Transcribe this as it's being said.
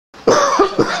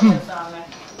that was on there.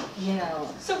 You know.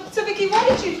 So Vicki, what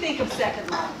did you think of Second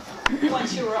Life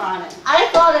once you were on it? I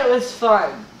thought it was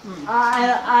fun.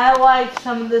 I liked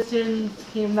some of the students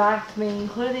came back to me,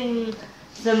 including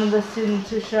some of the students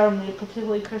who showed me,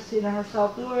 particularly Christina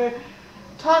herself. We were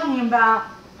talking about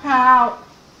how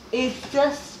it's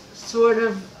just sort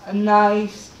of a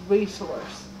nice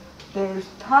resource. There's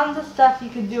tons of stuff you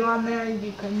can do on there.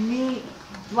 You can meet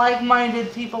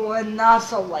like-minded people and not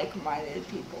so like-minded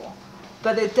people.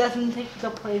 But it doesn't take the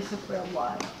place of real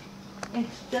life.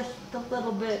 It's just a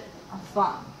little bit of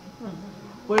fun.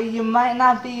 Where you might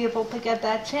not be able to get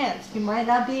that chance. You might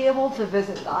not be able to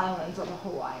visit the islands of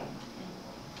Hawaii.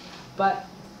 But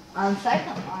on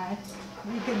Second Life,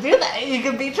 you can do that. You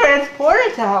can be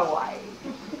transported to Hawaii.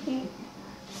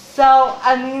 So,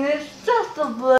 I mean, it's just a little